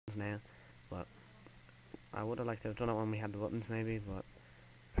now, but I would have liked to have done it when we had the buttons maybe, but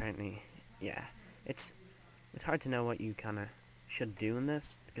apparently, yeah, it's hard to know what you kind of should do in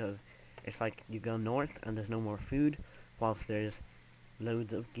this, because it's like you go north and there's no more food, whilst there's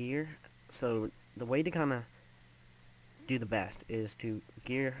loads of gear. So the way to kind of do the best is to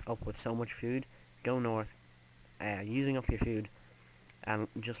gear up with so much food, go north, using up your food, and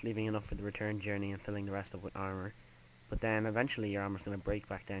just leaving enough for the return journey and filling the rest up with armor. But then eventually your armor's going to break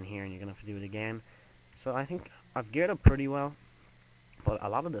back down here and you're going to have to do it again. So I think I've geared up pretty well, but a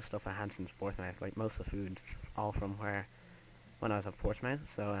lot of the stuff I had since Portsmouth, like most of the food, all from when I was at Portsmouth.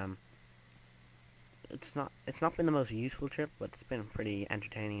 So it's not been the most useful trip, but it's been a pretty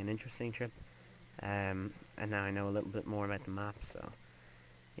entertaining and interesting trip. And now I know a little bit more about the map, so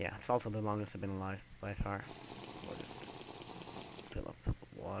yeah, it's also the longest I've been alive by far. We'll just fill up with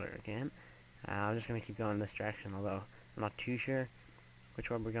water again. I'm just going to keep going in this direction, although I'm not too sure which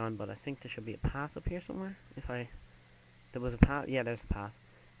way we're going, but I think there should be a path up here somewhere. There was a path, yeah, there's a path,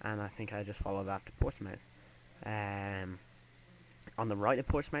 and I think I just follow that to Portsmouth. On the right of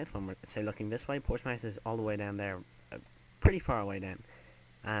Portsmouth, when we're, say, looking this way, Portsmouth is all the way down there, pretty far away down,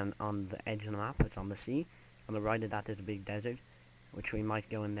 and on the edge of the map, it's on the sea. On the right of that, there's a big desert, which we might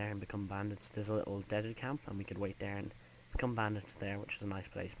go in there and become bandits. There's a little desert camp, and we could wait there and become bandits there, which is a nice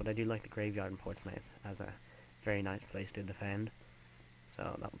place. But I do like the graveyard in Portsmouth as a very nice place to defend,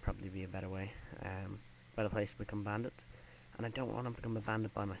 so that would probably be a better way, better place to become bandits. And I don't want to become a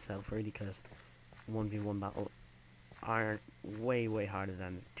bandit by myself, really, because 1v1 battle are way harder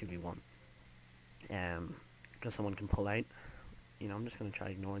than 2v1. Because someone can pull out. You know, I'm just going to try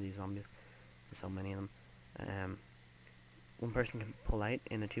to ignore these zombies. There's so many of them. One person can pull out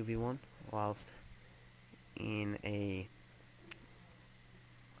in a 2v1, whilst in a...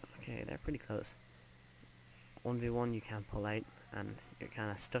 Okay, they're pretty close. 1v1 you can't pull out, and you're kind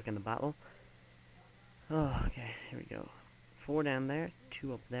of stuck in the battle. Oh, okay, here we go. 4 down there,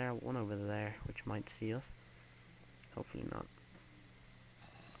 2 up there, 1 over there, which might see us. Hopefully not.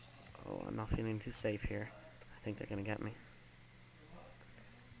 Oh, I'm not feeling too safe here. I think they're gonna get me.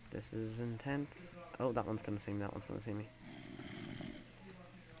 This is intense. Oh, that one's gonna see me, that one's gonna see me.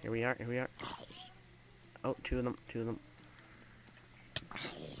 Here we are, here we are. Oh, 2 of them, 2 of them.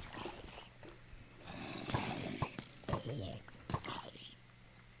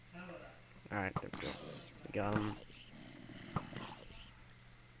 Alright, there we go. We got him.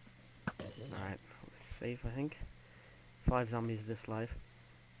 Alright, safe, I think. 5 zombies this life.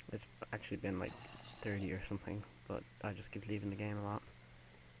 It's actually been like 30 or something, but I just keep leaving the game a lot.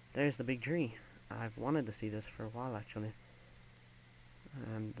 There's the big tree. I've wanted to see this for a while, actually.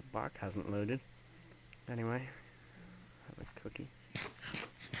 And the bark hasn't loaded. Anyway, have a cookie.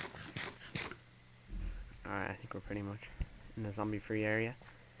 Alright, I think we're pretty much in the zombie-free area.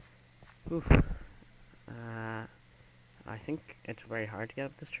 Oof. I think it's very hard to get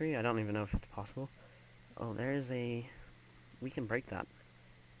up this tree. I don't even know if it's possible. Oh, there's a... We can break that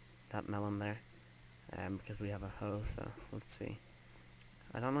melon there, because we have a hoe, so let's see.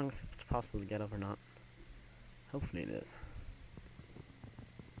 I don't know if it's possible to get up or not. Hopefully it is.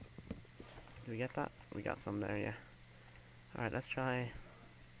 Did we get that? We got some there, yeah. Alright,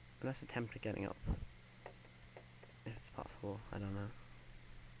 let's attempt at getting up. If it's possible, I don't know.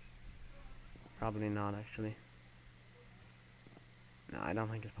 Probably not, actually. No, I don't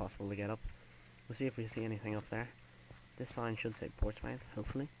think it's possible to get up. We'll see if we see anything up there. This sign should say Portsmouth,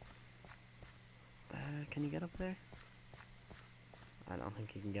 hopefully. Can you get up there? I don't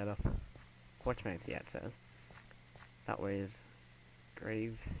think you can get up. Portsmouth, yeah, it says. That way is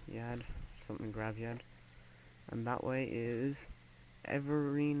Graveyard, something Graveyard. And that way is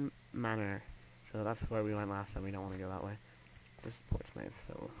Evergreen Manor. So that's where we went last time, we don't want to go that way. This is Portsmouth,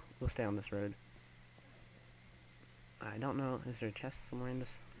 so we'll stay on this road. I don't know, is there a chest somewhere in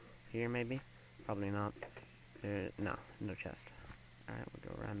this? Here, maybe? Probably not. No chest. Alright,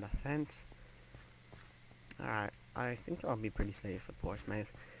 we'll go around that fence. Alright, I think I'll be pretty safe at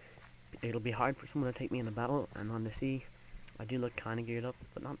Portsmouth. It'll be hard for someone to take me in a battle, and on the sea, I do look kind of geared up,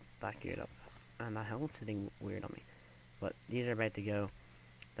 but not that geared up. And that helmet's sitting weird on me. But these are about to go.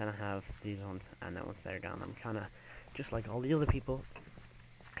 Then I have these ones, and then once they're gone, I'm kind of just like all the other people,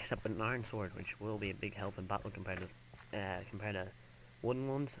 except with an iron sword, which will be a big help in battle compared to wooden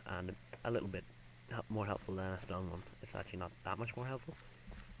ones, and a little bit more helpful than a stone one. It's actually not that much more helpful.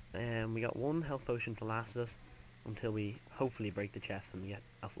 We got 1 health potion to last us until we hopefully break the chest and get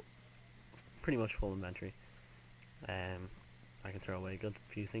a pretty much full inventory. I can throw away a good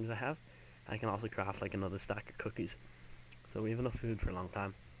few things I have. I can also craft like another stack of cookies. So we have enough food for a long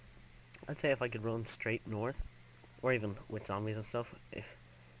time. I'd say if I could run straight north, or even with zombies and stuff, if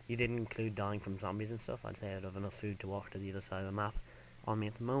you didn't include dying from zombies and stuff, I'd say I'd have enough food to walk to the other side of the map on me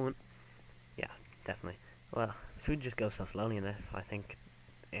at the moment. Yeah, definitely. Well, food just goes so slowly in this. I think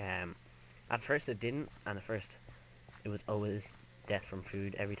at first it didn't, and at first it was always death from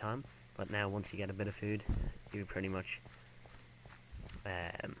food every time. But now once you get a bit of food, you pretty much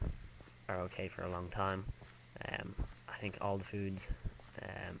are okay for a long time. I think all the foods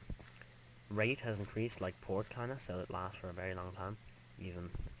rate has increased, like pork kinda, so it lasts for a very long time, even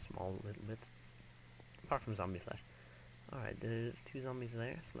small little bits. Apart from zombie flesh. Alright, there's 2 zombies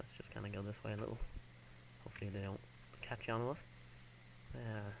there, so let's just kinda go this way a little. Hopefully they don't catch on with us.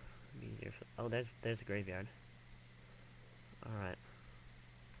 Be easier for, oh, there's a graveyard. Alright.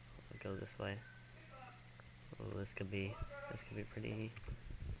 I'll go this way. Oh, this could be pretty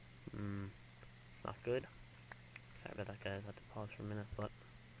it's not good. Sorry about that, guys, I had to pause for a minute, but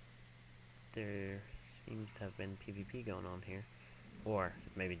there seems to have been PvP going on here. Or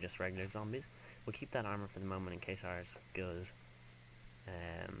maybe just regular zombies. We'll keep that armor for the moment in case ours goes.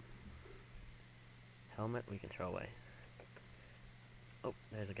 Helmet we can throw away. Oh,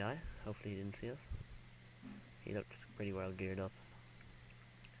 there's a guy. Hopefully he didn't see us. He looks pretty well geared up.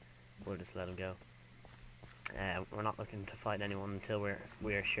 We'll just let him go. We're not looking to fight anyone until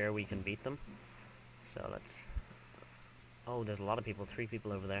we're sure we can beat them. So let's... Oh, there's a lot of people. 3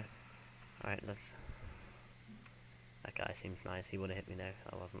 people over there. Alright, let's... That guy seems nice. He would have hit me there.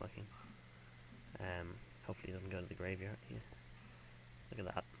 I wasn't looking. Hopefully he doesn't go to the graveyard. Yeah. Look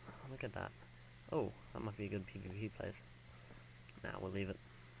at that. Look at that. Oh, that might be a good PvP place. Nah, we'll leave it.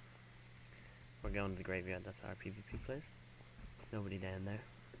 We're going to the graveyard. That's our PvP place. Nobody down there.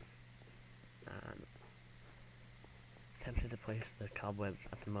 And tempted to place the cobweb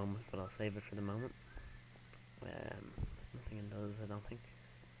at the moment, but I'll save it for the moment. Nothing in those, I don't think.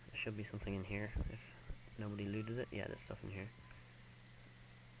 There should be something in here if nobody looted it. Yeah, there's stuff in here.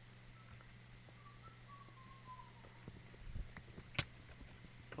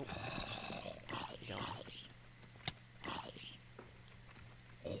 Oh.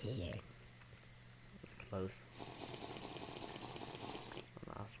 It's close.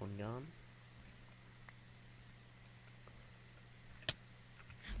 The last one gone.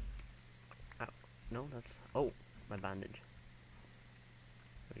 Ow. No, that's... Oh, my bandage.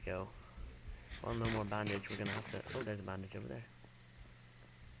 There we go. Well, no more bandage. We're gonna have to... Oh, there's a bandage over there.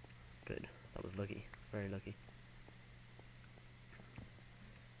 Good. That was lucky. Very lucky.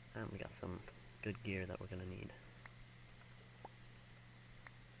 And we got some good gear that we're gonna need.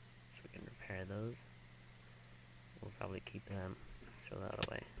 So we can repair those. We'll probably keep them. Throw that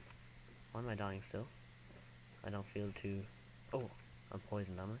away. Why am I dying still? I don't feel too... Oh, I'm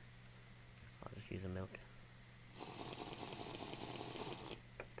poisoned, am I? I'll just use a milk.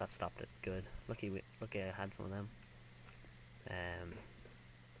 That stopped it. Good. Lucky I had some of them.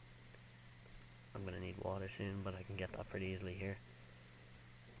 I'm gonna need water soon, but I can get that pretty easily here.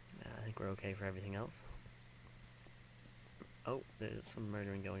 I think we're okay for everything else. Oh, there's some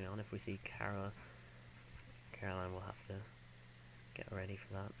murdering going on. If we see Caroline, we'll have to get ready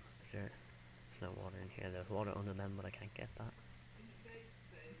for that. There's no water in here. There's water under them, but I can't get that.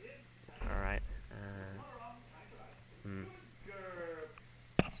 Alright.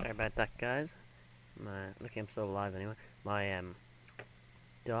 Sorry about that, guys. Lucky I'm still alive anyway. My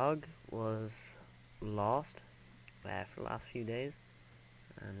dog was lost for the last few days,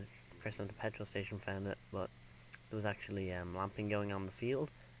 and the person at the petrol station found it, but there was actually lamping going on the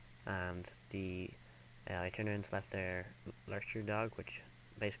field, and I turned around and left their lurcher dog, which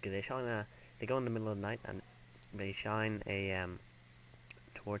basically they go in the middle of the night and they shine a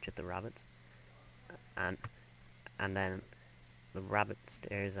torch at the rabbits, and then the rabbit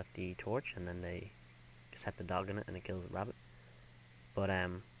stares at the torch, and then they set the dog in it and it kills the rabbit. But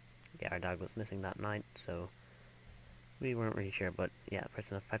yeah, our dog was missing that night, so we weren't really sure. But yeah, the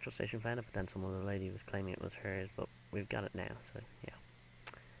person at the petrol station found it, but then some other lady was claiming it was hers, but we've got it now, so yeah.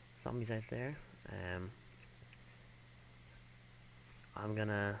 Zombies out there. I'm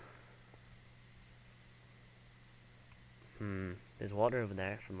gonna... There's water over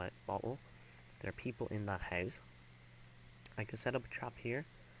there from my bottle. There are people in that house. I could set up a trap here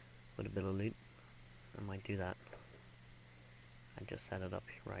with a bit of loot. I might do that. I just set it up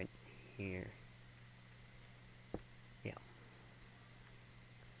right here. Yeah.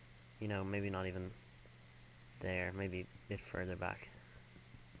 You know, maybe not even there. Maybe a bit further back.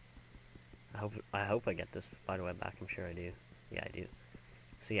 I hope I get this spiderweb back. I'm sure I do. Yeah, I do.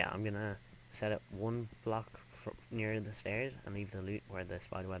 So yeah, I'm gonna set up one block near the stairs and leave the loot where the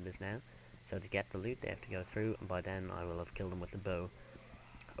spiderweb is now. So to get the loot, they have to go through, and by then I will have killed them with the bow.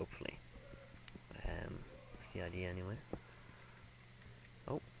 Hopefully. That's the idea anyway.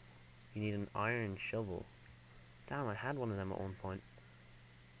 Oh, You need an iron shovel. Damn, I had one of them at one point.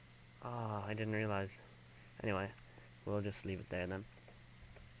 Ah, I didn't realize. Anyway, we'll just leave it there then.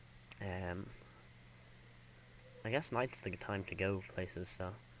 I guess night's the time to go places,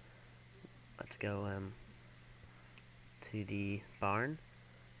 so let's go to the barn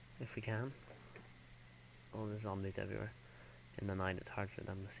if we can. Oh, there's zombies everywhere. In the night, it's hard for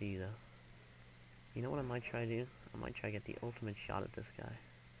them to see though. You know what I might try to do? I might try to get the ultimate shot at this guy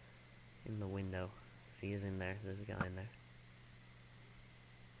in the window. See, he is in there. There's a guy in there.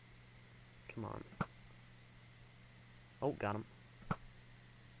 Come on. Oh, got him.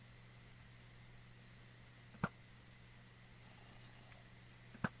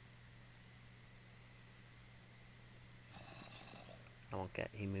 I won't get.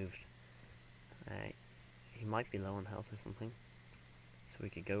 He moved. He might be low on health or something. So we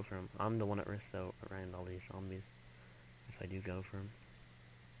could go for him. I'm the one at risk though around all these zombies. If I do go for him.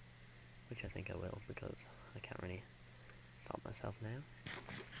 Which I think I will because I can't really stop myself now.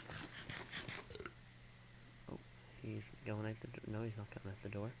 Oh, he's going out the door. No, he's not going out the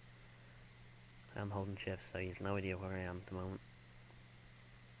door. I'm holding shift so he's no idea where I am at the moment.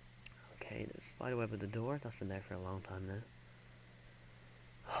 Okay, there's a spider web at the door. That's been there for a long time now.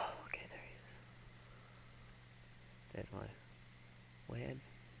 Okay, there he is. There's my web.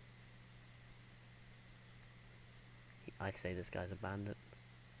 I'd say this guy's a bandit.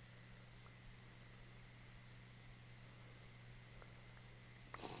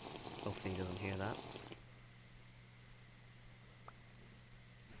 Hopefully he doesn't hear that.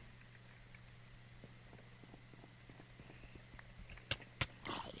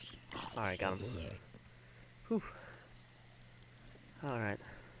 Alright, got him. Whew. Alright.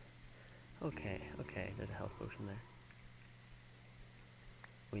 Okay, there's a health potion there.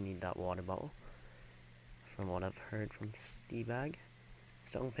 We need that water bottle. From what I've heard from Steebag.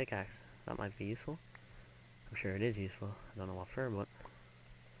 Stone pickaxe. That might be useful. I'm sure it is useful. I don't know what for, but...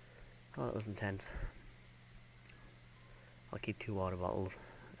 Oh, that was intense. I'll keep 2 water bottles.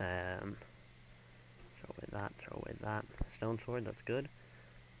 Throw away that, throw away that. Stone sword, that's good.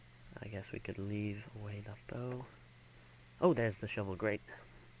 I guess we could leave away that bow. Oh, there's the shovel, great.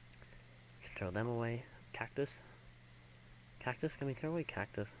 Throw them away. Cactus. Cactus, can we throw away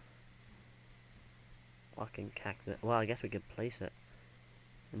cactus? Fucking cactus. Well, I guess we could place it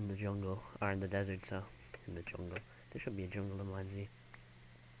in the jungle, or in the desert, so. In the jungle. There should be a jungle in Line Z.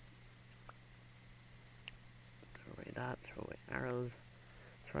 Throw away that, throw away arrows.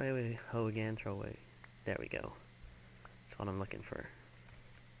 Throw away hoe again, throw away. There we go. That's what I'm looking for.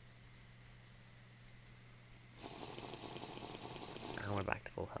 And we're back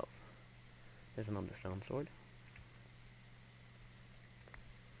to full health. There's another stone sword.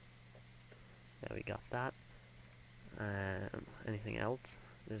 There we got that. Anything else?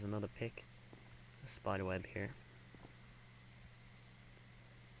 There's another pick. A spider web here.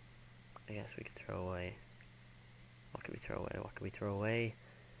 I guess we could throw away. What could we throw away? What could we throw away?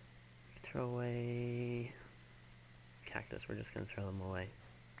 We could throw away cactus. We're just gonna throw them away.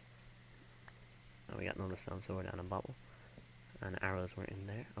 Oh, we got another stone sword and a bottle. And arrows were in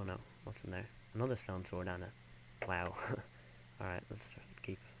there. Oh no, what's in there? Another stone sword and a... Wow. Alright, let's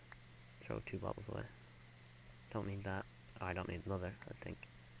keep... Throw 2 bottles away. Don't need that. Oh, I don't need another, I think.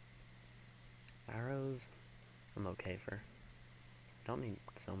 Arrows? I'm okay for... Don't need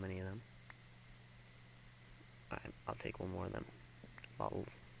so many of them. Alright, I'll take 1 more of them.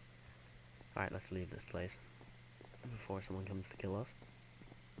 Bottles. Alright, let's leave this place. Before someone comes to kill us.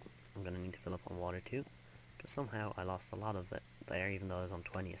 I'm gonna need to fill up on water too. Because somehow I lost a lot of it there, even though I was on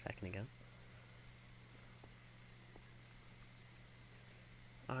 20 a second ago.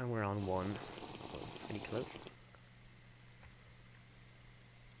 And we're on 1. So pretty close.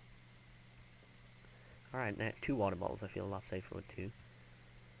 Alright, now 2 water bottles. I feel a lot safer with 2.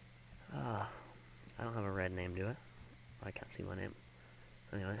 I don't have a red name, do I? I can't see my name.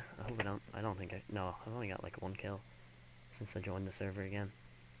 Anyway, I hope I don't. I don't think I... No, I've only got like 1 kill since I joined the server again.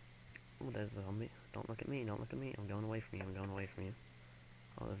 Oh, there's a zombie. Don't look at me, don't look at me. I'm going away from you, I'm going away from you.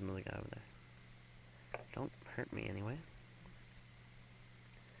 Oh, there's another guy over there. Don't hurt me anyway.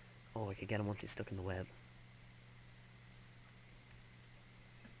 Oh, I could get him once he's stuck in the web.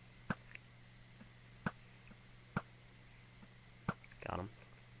 Got him.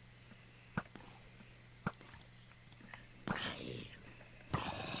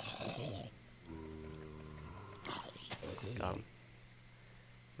 Got him.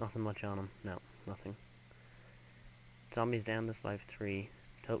 Nothing much on him. No, nothing. Zombies down, this life 3.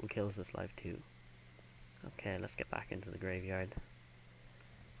 Total kills, this life 2. Okay, let's get back into the graveyard.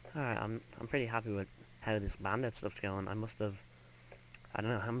 Alright, I'm pretty happy with how this bandit stuff's going. I must have I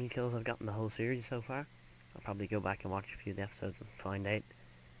don't know how many kills I've gotten the whole series so far. I'll probably go back and watch a few of the episodes and find out.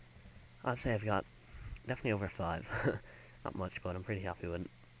 I'd say I've got definitely over 5. Not much, but I'm pretty happy with it.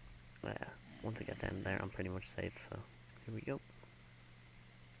 Once I get down there, I'm pretty much safe, so here we go.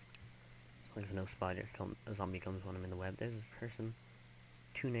 As long as no spider a zombie comes when I'm in the web. There's this person.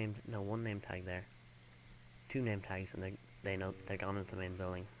 One name tag there. 2 name tags, and they know they're gone into the main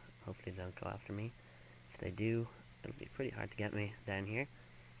building. Hopefully they don't go after me. If they do, it'll be pretty hard to get me down here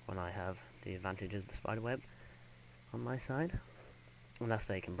when I have the advantage of the spider web on my side. Unless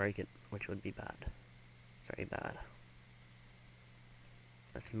they can break it, which would be bad. Very bad.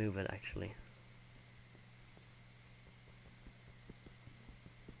 Let's move it, actually.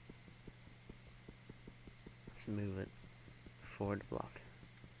 Let's move it forward block.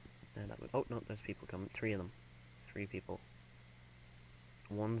 Oh, no, there's people coming. 3 of them. 3 people.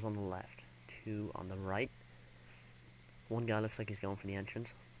 1's on the left. 2 on the right. 1 guy looks like he's going for the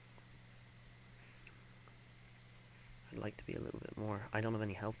entrance. I'd like to be a little bit more. I don't have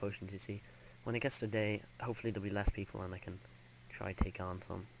any health potions, you see. When it gets to day, hopefully there'll be less people and I can try take on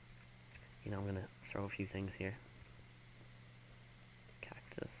some. You know, I'm gonna throw a few things here.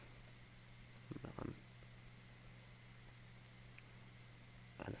 Cactus. Melon.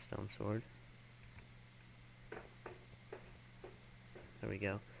 And a stone sword. There we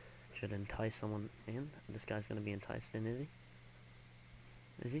go. Should entice someone in. This guy's gonna be enticed in, is he?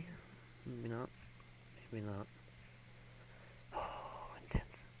 Is he? Maybe not. Maybe not. Oh,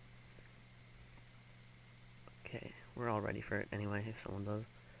 intense. Okay, we're all ready for it anyway, if someone does.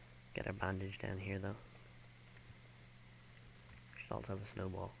 Get our bandage down here, though. Should also have a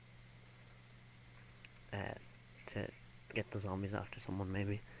snowball. To get the zombies after someone,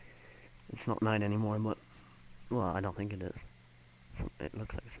 maybe. It's not night anymore, but... Well, I don't think it is. It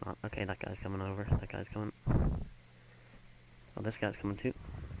looks like it's not. Okay, that guy's coming over. That guy's coming. Oh, this guy's coming too.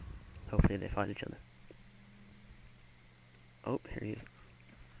 Hopefully they fight each other. Oh, here he is.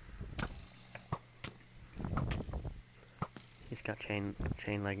 He's got chain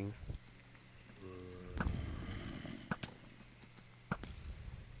leggings.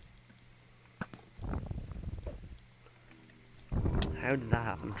 How did that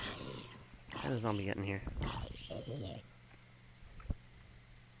happen? How did a zombie get in here?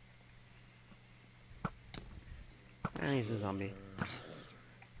 And he's a zombie.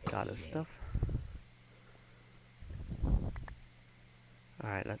 Got his stuff.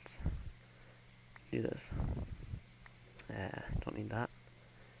 Alright, let's do this. Don't need that.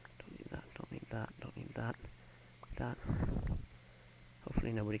 Don't need that. Don't need that. Don't need that. That.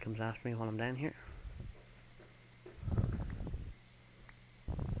 Hopefully nobody comes after me while I'm down here.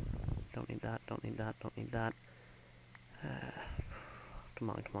 Don't need that. Don't need that. Don't need that. Come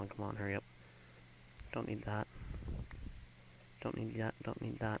on, come on, come on, hurry up. Don't need that. Don't need that. Don't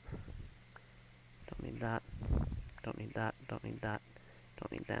need that. Don't need that. Don't need that. Don't need that.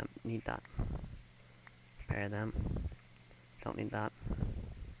 Don't need them. Need that. Prepare them. Don't need that.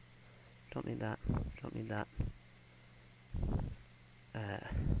 Don't need that. Don't need that.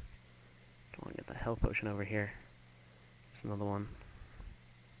 Come on, get the health potion over here. There's another one.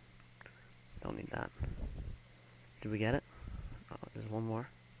 Don't need that. Did we get it? Oh, there's one more.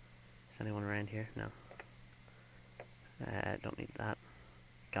 Is anyone around here? No. Don't need that.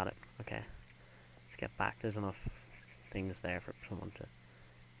 Got it. Okay. Let's get back. There's enough things there for someone to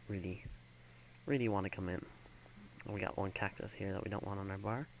really want to come in. And we got 1 cactus here that we don't want on our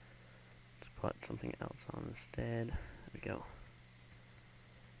bar. Let's put something else on instead. There we go.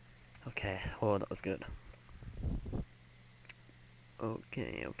 Okay. Oh, that was good.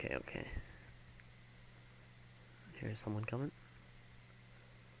 Okay, okay, okay. Here's someone coming.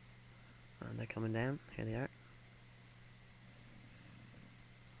 And they're coming down. Here they are.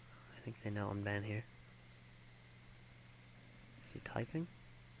 I think they know I'm down here. Is he typing?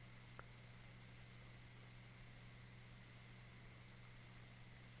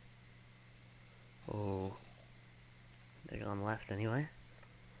 Oh. They're gone left anyway.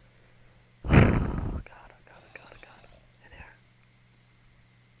 Oh god, oh god, oh god, oh god. There they are.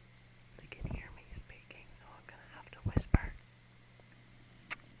 They can hear me speaking, so I'm gonna have to whisper.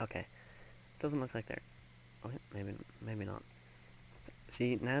 Okay. Doesn't look like they're... Okay, maybe not.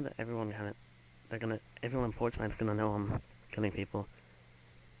 See, now that everyone everyone in Portsmouth's gonna know I'm killing people.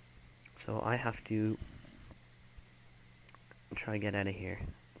 So I have to try to get out of here.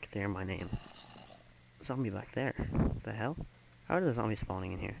 Clear my name. Zombie back there. What the hell? How are the zombies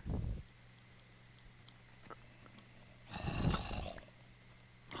spawning in here?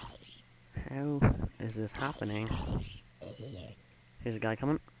 How is this happening? Here's a guy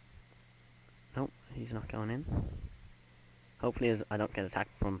coming. Nope, he's not going in. Hopefully I don't get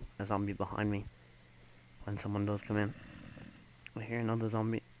attacked from a zombie behind me when someone does come in. I hear another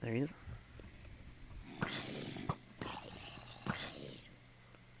zombie. There he is.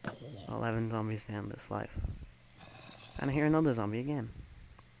 11 zombies down this life. And I hear another zombie again.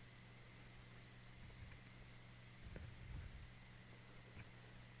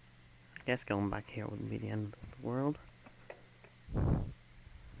 I guess going back here wouldn't be the end of the world.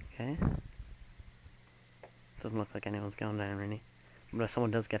 Okay. Doesn't look like anyone's going down really. But if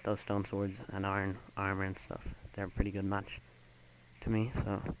someone does get those stone swords and iron armor and stuff, they're a pretty good match to me,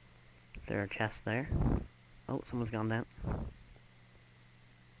 so there are chests there. Oh, someone's gone down.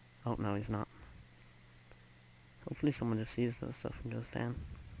 Oh, no, he's not. Hopefully someone just sees this stuff and goes down.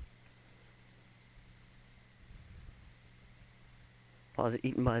 I was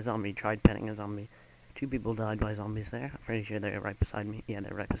eaten by a zombie, tried petting a zombie. 2 people died by zombies there. I'm pretty sure they're right beside me. Yeah,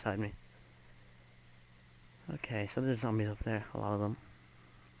 they're right beside me. Okay, so there's zombies up there, a lot of them.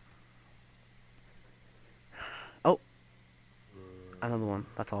 Oh! Another one.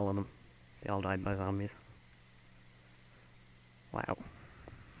 That's all of them. They all died by zombies. Wow.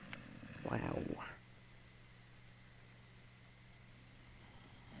 Wow.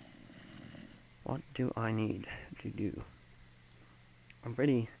 What do I need to do? I'm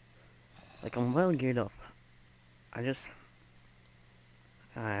pretty... like, I'm well geared up. I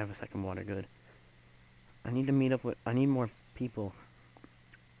have a second water, good. I need to meet up with... I need more people.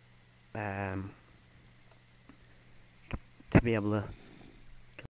 To be able to